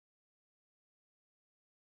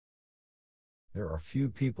There are few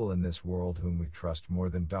people in this world whom we trust more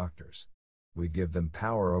than doctors. We give them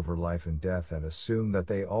power over life and death and assume that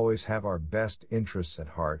they always have our best interests at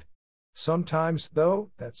heart. Sometimes,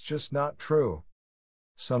 though, that's just not true.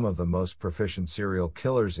 Some of the most proficient serial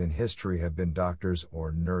killers in history have been doctors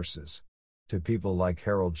or nurses. To people like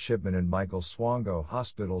Harold Shipman and Michael Swango,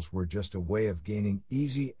 hospitals were just a way of gaining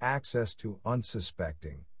easy access to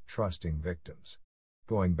unsuspecting, trusting victims.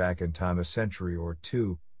 Going back in time a century or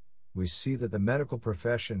two, we see that the medical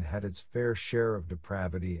profession had its fair share of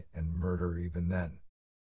depravity and murder even then.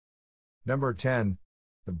 Number 10.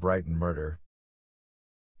 The Brighton Murder.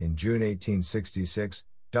 In June 1866,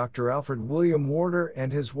 Dr. Alfred William Warder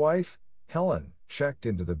and his wife, Helen, checked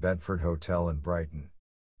into the Bedford Hotel in Brighton.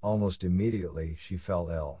 Almost immediately, she fell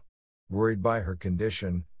ill. Worried by her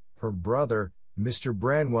condition, her brother, Mr.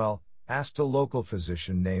 Branwell, asked a local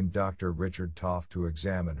physician named Dr. Richard Toff to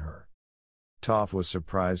examine her. Toff was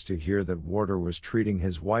surprised to hear that Warder was treating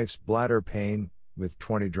his wife's bladder pain with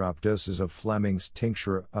 20-drop doses of Fleming's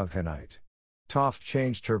tincture of henite. Toff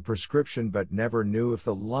changed her prescription but never knew if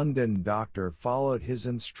the London doctor followed his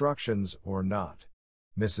instructions or not.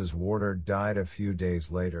 Mrs. Warder died a few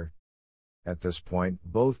days later. At this point,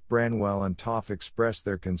 both Branwell and Toff expressed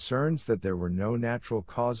their concerns that there were no natural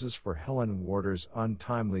causes for Helen Warder's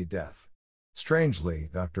untimely death. Strangely,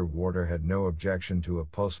 Dr. Warder had no objection to a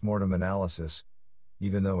post-mortem analysis,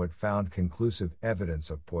 even though it found conclusive evidence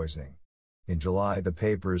of poisoning. In July, the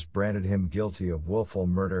papers branded him guilty of willful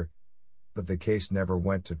murder, but the case never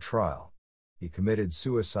went to trial. He committed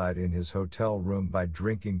suicide in his hotel room by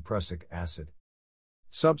drinking prussic acid.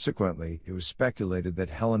 Subsequently, it was speculated that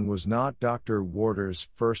Helen was not Dr. Warder's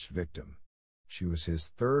first victim. She was his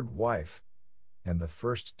third wife, and the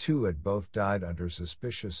first two had both died under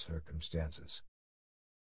suspicious circumstances.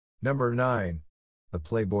 Number 9. The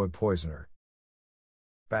Playboy Poisoner.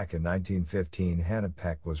 Back in 1915, Hannah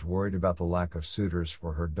Peck was worried about the lack of suitors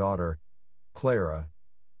for her daughter, Clara,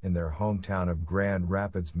 in their hometown of Grand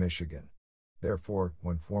Rapids, Michigan. Therefore,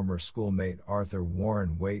 when former schoolmate Arthur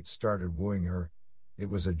Warren Waite started wooing her, it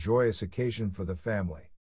was a joyous occasion for the family.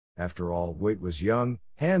 After all, Waite was young,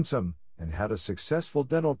 handsome, and had a successful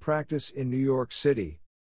dental practice in New York City.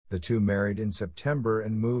 The two married in September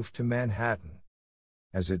and moved to Manhattan.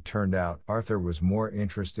 As it turned out, Arthur was more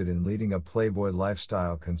interested in leading a playboy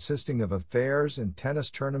lifestyle consisting of affairs and tennis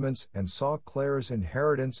tournaments and saw Clara's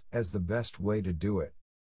inheritance as the best way to do it.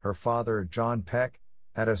 Her father, John Peck,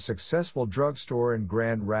 had a successful drugstore in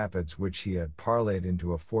Grand Rapids which he had parlayed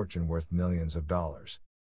into a fortune worth millions of dollars.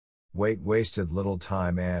 Waite wasted little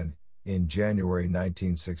time and, in January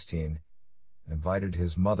 1916, invited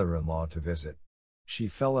his mother-in-law to visit. She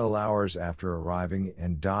fell ill hours after arriving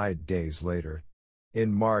and died days later.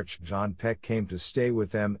 In March, John Peck came to stay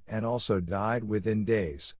with them and also died within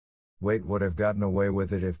days. Waite would have gotten away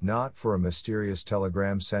with it if not for a mysterious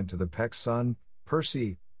telegram sent to the Peck's son,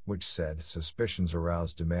 Percy, which said, "Suspicions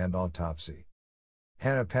aroused, demand autopsy."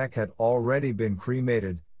 Hannah Peck had already been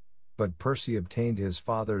cremated, but Percy obtained his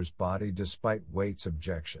father's body despite Waite's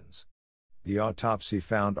objections. The autopsy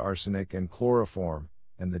found arsenic and chloroform,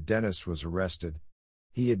 and the dentist was arrested.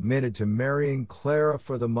 He admitted to marrying Clara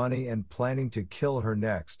for the money and planning to kill her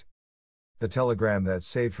next. The telegram that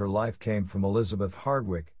saved her life came from Elizabeth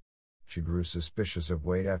Hardwick. She grew suspicious of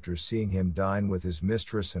Waite after seeing him dine with his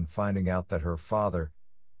mistress and finding out that her father,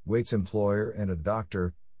 Waite's employer and a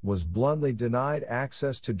doctor, was bluntly denied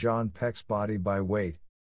access to John Peck's body by Waite.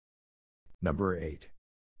 Number 8.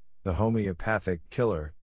 The Homeopathic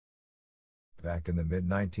Killer. Back in the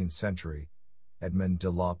mid-19th century, Edmond de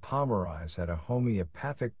la Pommeraye had a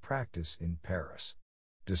homeopathic practice in Paris.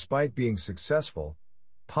 Despite being successful,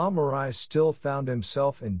 Pommeraye still found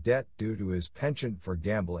himself in debt due to his penchant for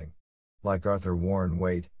gambling. Like Arthur Warren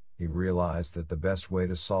Waite, he realized that the best way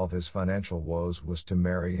to solve his financial woes was to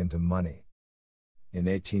marry into money. In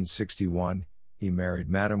 1861, he married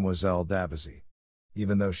Mademoiselle Davazy.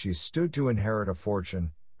 Even though she stood to inherit a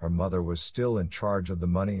fortune, her mother was still in charge of the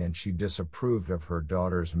money and she disapproved of her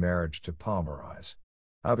daughter's marriage to Pommeraye.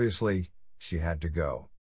 Obviously, she had to go.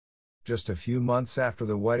 Just a few months after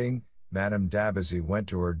the wedding, Madame Davazy went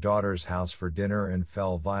to her daughter's house for dinner and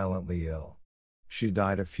fell violently ill. She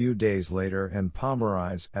died a few days later and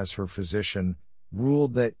Pommeraye, as her physician,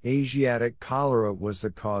 ruled that Asiatic cholera was the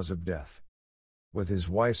cause of death. With his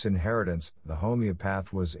wife's inheritance, the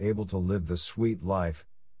homeopath was able to live the sweet life,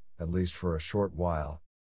 at least for a short while.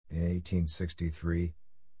 In 1863,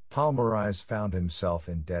 Pommeraye found himself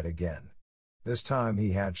in debt again. This time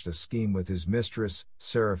he hatched a scheme with his mistress,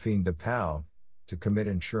 Seraphine de Pau, to commit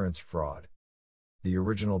insurance fraud. The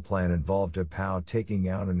original plan involved DePauw taking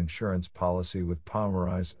out an insurance policy with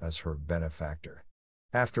Pomeroy as her benefactor.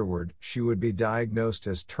 Afterward, she would be diagnosed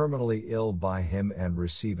as terminally ill by him and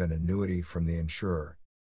receive an annuity from the insurer.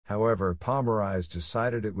 However, Pomeroy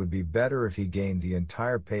decided it would be better if he gained the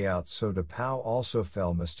entire payout, so DePauw also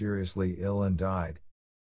fell mysteriously ill and died.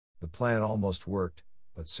 The plan almost worked,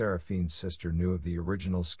 but Seraphine's sister knew of the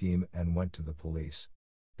original scheme and went to the police.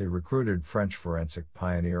 They recruited French forensic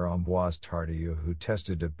pioneer Ambroise Tardieu, who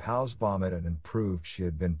tested DePauw's vomit and proved she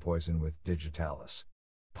had been poisoned with digitalis.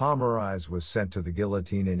 Pomeroy was sent to the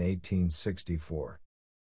guillotine in 1864.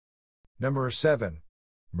 Number 7.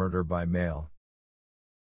 Murder by mail.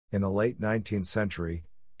 In the late 19th century,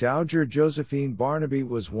 Dowager Josephine Barnaby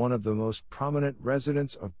was one of the most prominent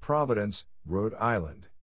residents of Providence, Rhode Island.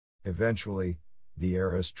 Eventually, the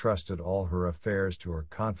heiress trusted all her affairs to her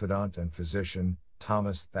confidant and physician,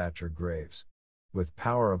 Thomas Thatcher Graves. With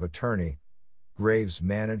power of attorney, Graves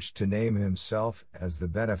managed to name himself as the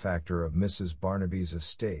benefactor of Mrs. Barnaby's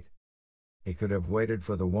estate. He could have waited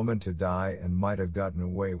for the woman to die and might have gotten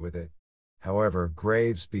away with it. However,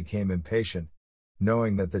 Graves became impatient.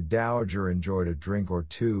 Knowing that the dowager enjoyed a drink or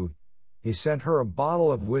two, he sent her a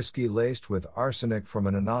bottle of whiskey laced with arsenic from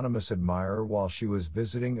an anonymous admirer while she was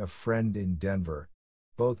visiting a friend in Denver.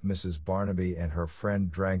 Both Mrs. Barnaby and her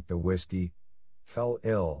friend drank the whiskey, fell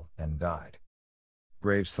ill, and died.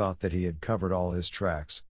 Graves thought that he had covered all his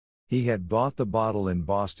tracks. He had bought the bottle in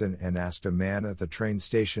Boston and asked a man at the train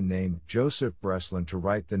station named Joseph Breslin to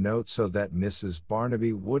write the note so that Mrs.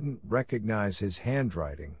 Barnaby wouldn't recognize his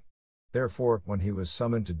handwriting. Therefore, when he was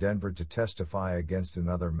summoned to Denver to testify against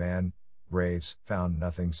another man, Graves found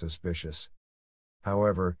nothing suspicious.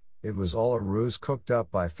 However, it was all a ruse cooked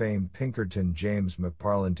up by famed Pinkerton James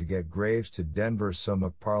McParland to get Graves to Denver so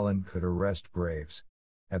McParland could arrest Graves.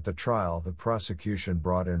 At the trial, the prosecution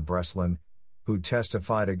brought in Breslin, who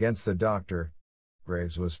testified against the doctor.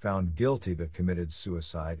 Graves was found guilty but committed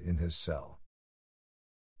suicide in his cell.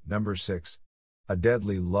 Number 6. A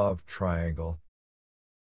deadly love triangle.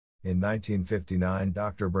 In 1959,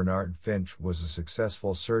 Dr. Bernard Finch was a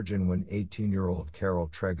successful surgeon when 18-year-old Carol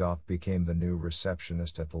Tregoff became the new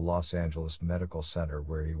receptionist at the Los Angeles Medical Center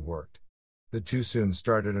where he worked. The two soon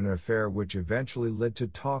started an affair which eventually led to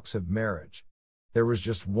talks of marriage. There was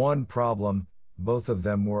just one problem: both of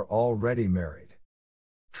them were already married.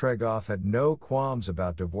 Tregoff had no qualms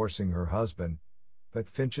about divorcing her husband, but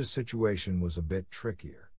Finch's situation was a bit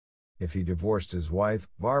trickier. If he divorced his wife,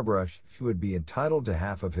 Barbara, she would be entitled to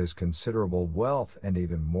half of his considerable wealth and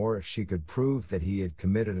even more if she could prove that he had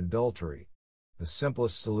committed adultery. The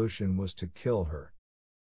simplest solution was to kill her.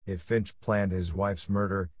 If Finch planned his wife's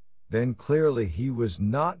murder, then clearly he was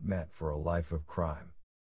not meant for a life of crime.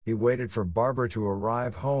 He waited for Barbara to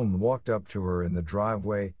arrive home, walked up to her in the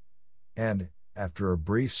driveway, and, after a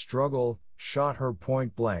brief struggle, shot her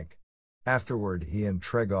point blank. Afterward, he and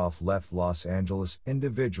Tregoff left Los Angeles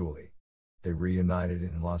individually. They reunited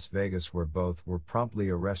in Las Vegas, where both were promptly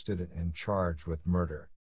arrested and charged with murder.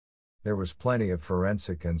 There was plenty of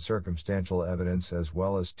forensic and circumstantial evidence as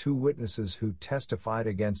well as two witnesses who testified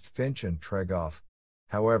against Finch and Tregoff.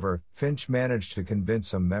 However, Finch managed to convince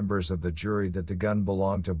some members of the jury that the gun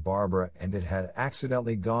belonged to Barbara and it had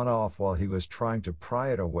accidentally gone off while he was trying to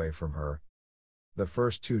pry it away from her. The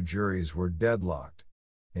first two juries were deadlocked.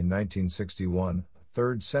 In 1961, a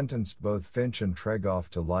third sentenced both Finch and Tregoff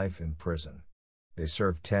to life in prison. They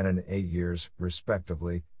served 10 and 8 years,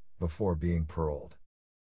 respectively, before being paroled.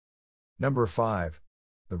 Number 5.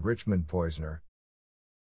 The Richmond Poisoner.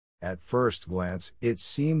 At first glance, it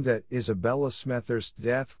seemed that Isabella Smethurst's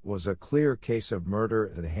death was a clear case of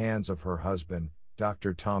murder at the hands of her husband,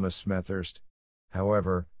 Dr. Thomas Smethurst.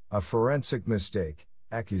 However, a forensic mistake,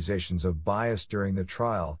 accusations of bias during the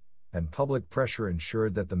trial, and public pressure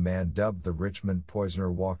ensured that the man dubbed the Richmond Poisoner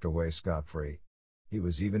walked away scot-free. He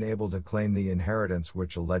was even able to claim the inheritance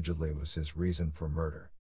which allegedly was his reason for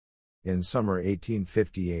murder. In summer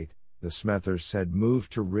 1858, the Smethursts had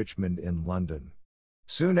moved to Richmond in London.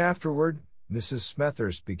 Soon afterward, Mrs.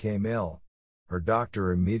 Smethurst became ill. Her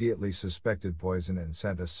doctor immediately suspected poison and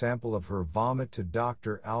sent a sample of her vomit to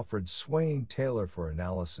Dr. Alfred Swain Taylor for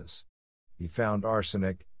analysis. He found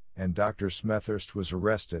arsenic, and Dr. Smethurst was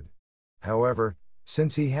arrested. However,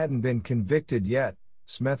 since he hadn't been convicted yet,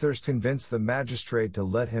 Smethurst convinced the magistrate to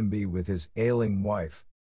let him be with his ailing wife.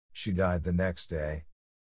 She died the next day.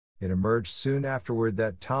 It emerged soon afterward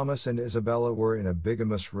that Thomas and Isabella were in a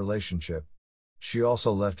bigamous relationship. She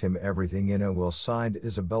also left him everything in a will signed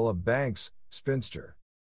Isabella Banks, spinster.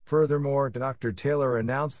 Furthermore, Dr. Taylor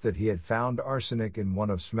announced that he had found arsenic in one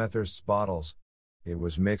of Smethurst's bottles. It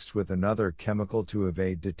was mixed with another chemical to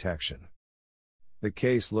evade detection. The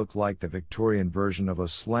case looked like the Victorian version of a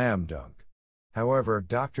slam dunk. However,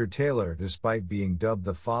 Dr. Taylor, despite being dubbed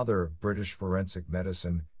the father of British forensic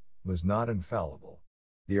medicine, was not infallible.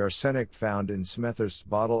 The arsenic found in Smethurst's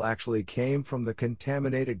bottle actually came from the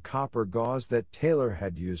contaminated copper gauze that Taylor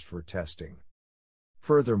had used for testing.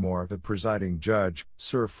 Furthermore, the presiding judge,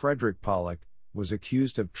 Sir Frederick Pollock, was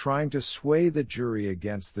accused of trying to sway the jury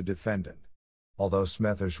against the defendant. Although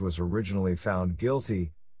Smethurst was originally found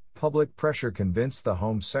guilty, public pressure convinced the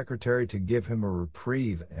Home Secretary to give him a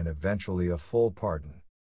reprieve and eventually a full pardon.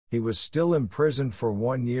 He was still imprisoned for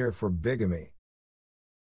 1 year for bigamy.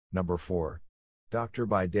 Number 4. Doctor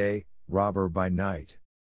by day, robber by night.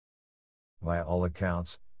 By all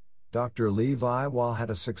accounts, Dr. Levi Wall had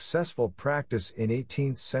a successful practice in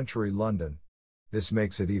 18th century London. This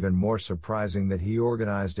makes it even more surprising that he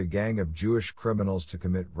organized a gang of Jewish criminals to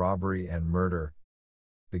commit robbery and murder.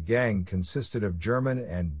 The gang consisted of German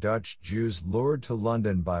and Dutch Jews lured to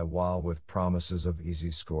London by Wall with promises of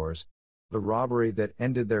easy scores. The robbery that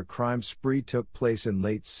ended their crime spree took place in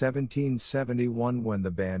late 1771 when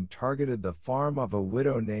the band targeted the farm of a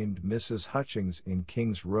widow named Mrs. Hutchings in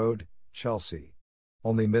King's Road, Chelsea.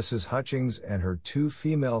 Only Mrs. Hutchings and her 2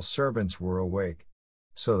 female servants were awake.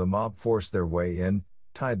 So the mob forced their way in,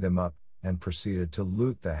 tied them up, and proceeded to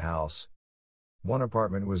loot the house. One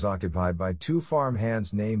apartment was occupied by 2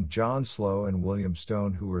 farmhands named John Slow and William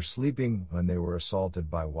Stone who were sleeping when they were assaulted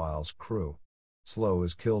by Wall's crew. Slow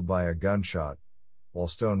was killed by a gunshot, while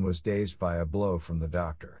Stone was dazed by a blow from the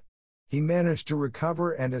doctor. He managed to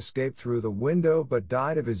recover and escape through the window but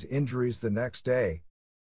died of his injuries the next day.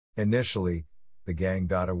 Initially, the gang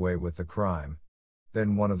got away with the crime.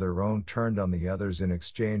 Then one of their own turned on the others in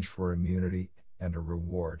exchange for immunity and a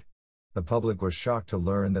reward. The public was shocked to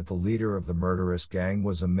learn that the leader of the murderous gang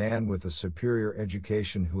was a man with a superior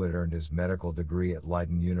education who had earned his medical degree at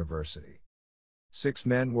Leiden University. 6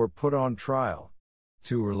 men were put on trial.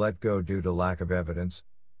 2 were let go due to lack of evidence,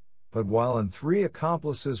 but Wall and 3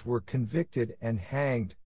 accomplices were convicted and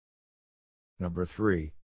hanged. Number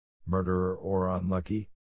 3. Murderer or unlucky?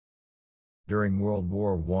 During World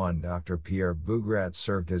War I, Dr. Pierre Bougrat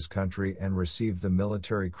served his country and received the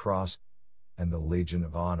Military Cross and the Legion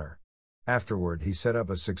of Honor. Afterward, he set up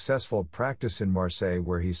a successful practice in Marseille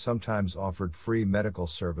where he sometimes offered free medical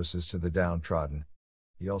services to the downtrodden.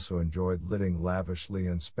 He also enjoyed living lavishly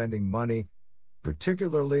and spending money,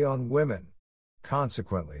 particularly on women.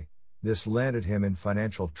 Consequently, this landed him in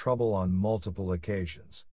financial trouble on multiple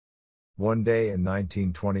occasions. One day in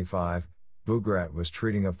 1925, Bougrat was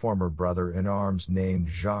treating a former brother-in-arms named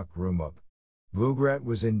Jacques Rumub. Bougrat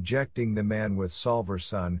was injecting the man with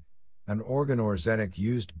Salvarsan, an organ arsenic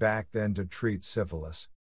used back then to treat syphilis.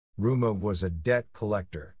 Rumub was a debt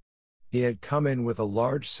collector. He had come in with a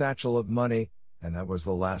large satchel of money, and that was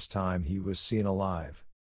the last time he was seen alive.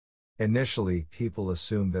 Initially, people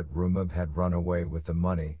assumed that Rumub had run away with the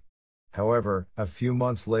money. However, a few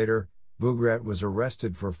months later, Bougrat was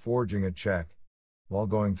arrested for forging a check. While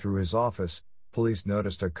going through his office, police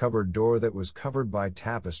noticed a cupboard door that was covered by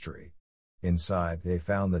tapestry. Inside, they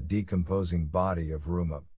found the decomposing body of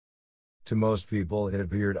Rumub. To most people, it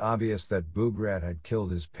appeared obvious that Bougrat had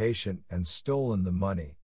killed his patient and stolen the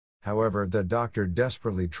money. However, the doctor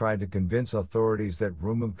desperately tried to convince authorities that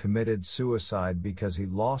Rumub committed suicide because he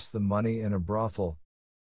lost the money in a brothel.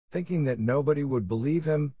 Thinking that nobody would believe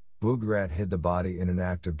him, Bougrat hid the body in an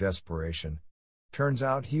act of desperation. Turns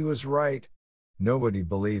out he was right. Nobody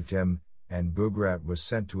believed him, and Bougrat was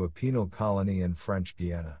sent to a penal colony in French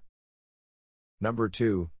Guiana. Number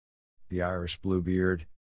 2. The Irish Bluebeard.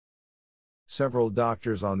 Several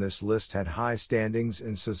doctors on this list had high standings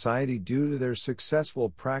in society due to their successful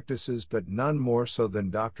practices, but none more so than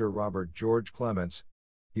Dr. Robert George Clements.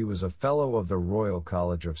 He was a Fellow of the Royal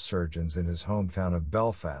College of Surgeons in his hometown of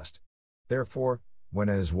Belfast. Therefore, when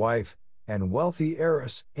his wife and wealthy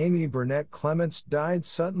heiress, Amy Burnett Clements, died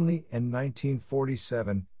suddenly in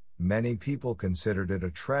 1947, many people considered it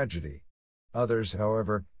a tragedy. Others,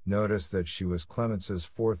 however, noticed that she was Clements's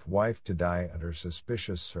 4th wife to die under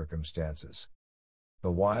suspicious circumstances.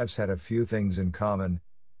 The wives had a few things in common.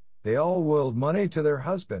 They all willed money to their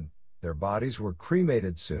husband, their bodies were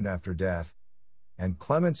cremated soon after death, and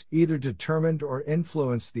Clements either determined or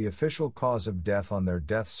influenced the official cause of death on their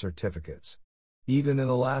death certificates. Even in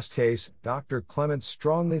the last case, Dr. Clements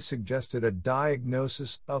strongly suggested a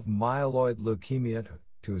diagnosis of myeloid leukemia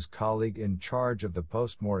to his colleague in charge of the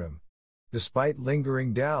postmortem. Despite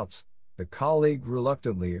lingering doubts, the colleague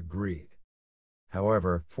reluctantly agreed.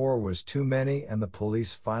 However, 4 was too many and the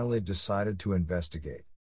police finally decided to investigate.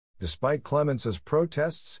 Despite Clements's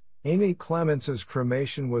protests, Amy Clements's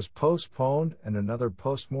cremation was postponed and another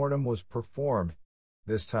postmortem was performed.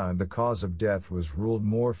 This time the cause of death was ruled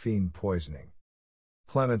morphine poisoning.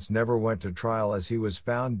 Clements never went to trial as he was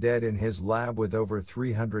found dead in his lab with over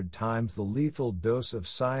 300 times the lethal dose of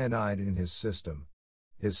cyanide in his system.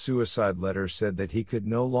 His suicide letter said that he could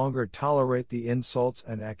no longer tolerate the insults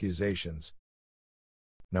and accusations.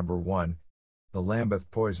 Number 1. The Lambeth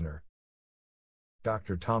Poisoner.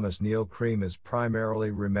 Dr. Thomas Neil Cream is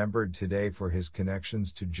primarily remembered today for his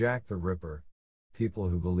connections to Jack the Ripper. People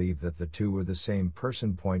who believe that the two were the same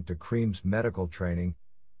person point to Cream's medical training,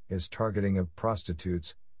 his targeting of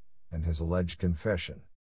prostitutes, and his alleged confession.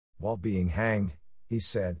 While being hanged, he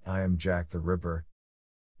said, "I am Jack the Ripper."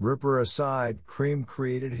 Ripper aside, Cream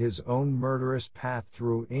created his own murderous path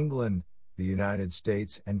through England, the United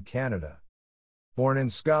States, and Canada. Born in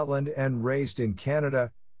Scotland and raised in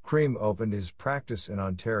Canada, Cream opened his practice in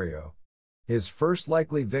Ontario. His first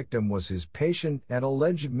likely victim was his patient and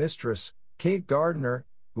alleged mistress, Kate Gardner,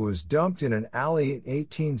 who was dumped in an alley in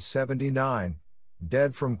 1879,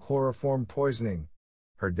 dead from chloroform poisoning.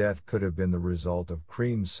 Her death could have been the result of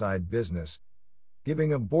Cream's side business,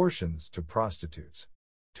 giving abortions to prostitutes.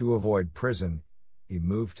 To avoid prison, he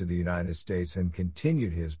moved to the United States and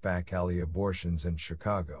continued his back alley abortions in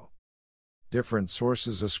Chicago. Different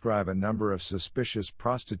sources ascribe a number of suspicious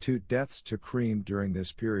prostitute deaths to Cream during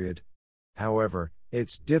this period. However,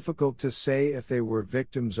 it's difficult to say if they were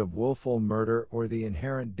victims of willful murder or the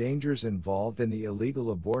inherent dangers involved in the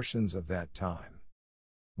illegal abortions of that time.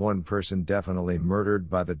 One person definitely murdered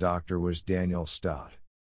by the doctor was Daniel Stott.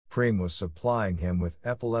 Cream was supplying him with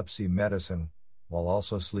epilepsy medicine, while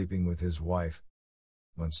also sleeping with his wife.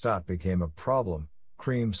 When Stott became a problem,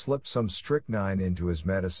 Cream slipped some strychnine into his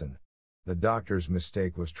medicine. The doctor's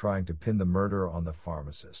mistake was trying to pin the murder on the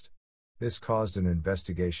pharmacist. This caused an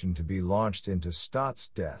investigation to be launched into Stott's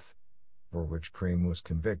death, for which Cream was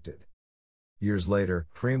convicted. Years later,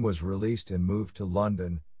 Cream was released and moved to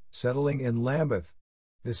London, settling in Lambeth.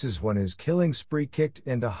 This is when his killing spree kicked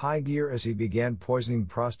into high gear as he began poisoning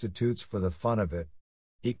prostitutes for the fun of it.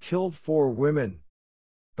 He killed 4 women.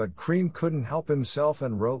 But Cream couldn't help himself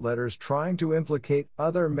and wrote letters trying to implicate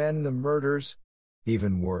other men in the murders.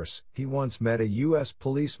 Even worse, he once met a U.S.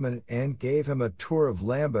 policeman and gave him a tour of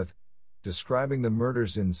Lambeth, describing the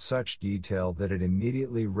murders in such detail that it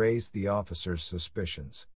immediately raised the officer's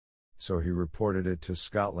suspicions. So he reported it to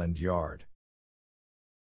Scotland Yard.